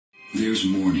There's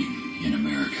mourning in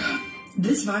America.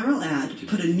 This viral ad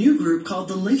put a new group called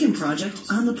the Lincoln Project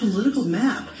on the political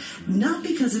map, not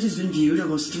because it has been viewed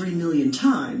almost 3 million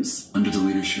times. Under the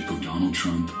leadership of Donald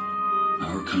Trump,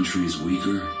 our country is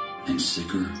weaker and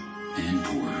sicker and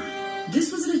poorer.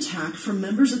 This was an attack from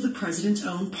members of the president's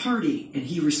own party, and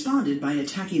he responded by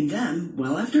attacking them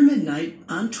well after midnight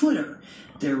on Twitter.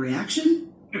 Their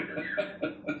reaction?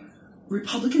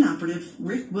 Republican operative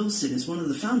Rick Wilson is one of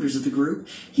the founders of the group.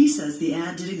 He says the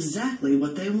ad did exactly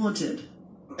what they wanted.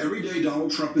 Every day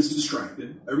Donald Trump is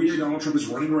distracted. Every day Donald Trump is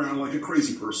running around like a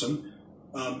crazy person,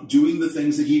 doing the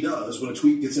things that he does when a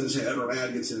tweet gets in his head or an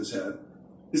ad gets in his head.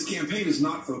 His campaign is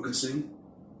not focusing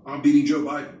on beating Joe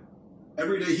Biden.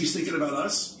 Every day he's thinking about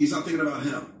us. He's not thinking about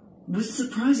him. With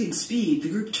surprising speed, the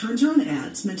group turns around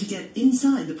ads meant to get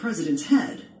inside the president's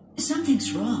head.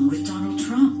 Something's wrong with Donald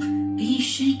Trump. He's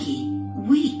shaky,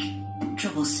 weak,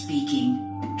 trouble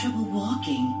speaking, trouble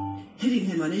walking. Hitting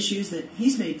him on issues that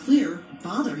he's made clear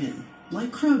bother him,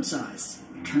 like crowd size.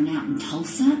 Turnout in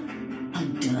Tulsa? A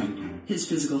dud. His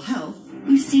physical health.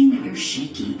 We've seen that you're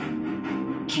shaky.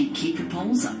 Can't keep your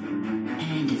polls up.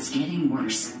 And it's getting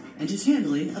worse. And his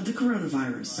handling of the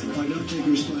coronavirus. I don't take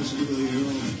responsibility at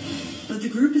all. But the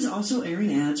group is also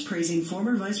airing ads praising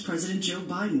former Vice President Joe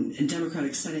Biden, and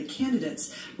Democratic Senate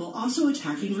candidates, while also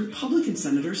attacking Republican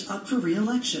senators up for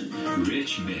re-election.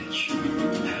 Rich Mitch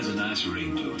has a nice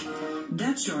ring to it.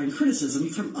 That's drawing criticism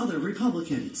from other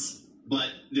Republicans. But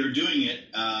they're doing it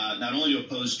not only to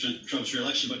oppose Trump's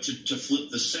re-election, but to flip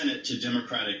the Senate to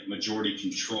Democratic majority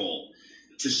control.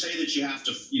 To say that you have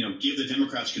to, give the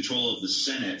Democrats control of the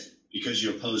Senate because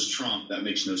you oppose Trump, that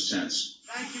makes no sense.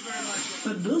 Thank you very much.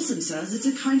 But Wilson says it's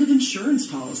a kind of insurance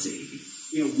policy.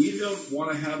 We don't want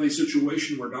to have a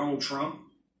situation where Donald Trump,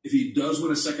 if he does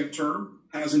win a second term,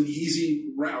 has an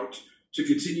easy route to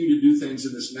continue to do things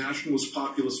in this nationalist,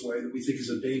 populist way that we think is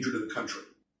a danger to the country.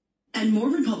 And more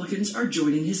Republicans are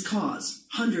joining his cause.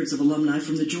 Hundreds of alumni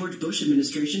from the George Bush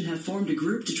administration have formed a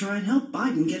group to try and help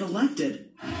Biden get elected.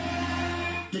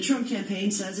 The Trump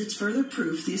campaign says it's further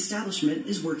proof the establishment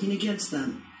is working against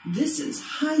them. This is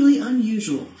highly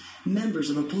unusual. Members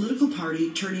of a political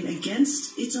party turning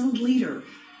against its own leader,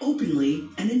 openly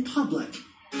and in public.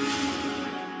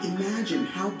 Imagine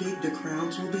how big the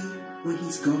crowds will be when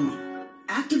he's gone.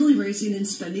 Actively raising and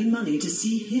spending money to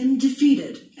see him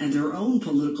defeated and their own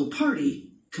political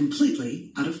party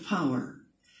completely out of power.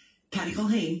 Patty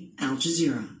Culhane, Al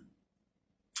Jazeera.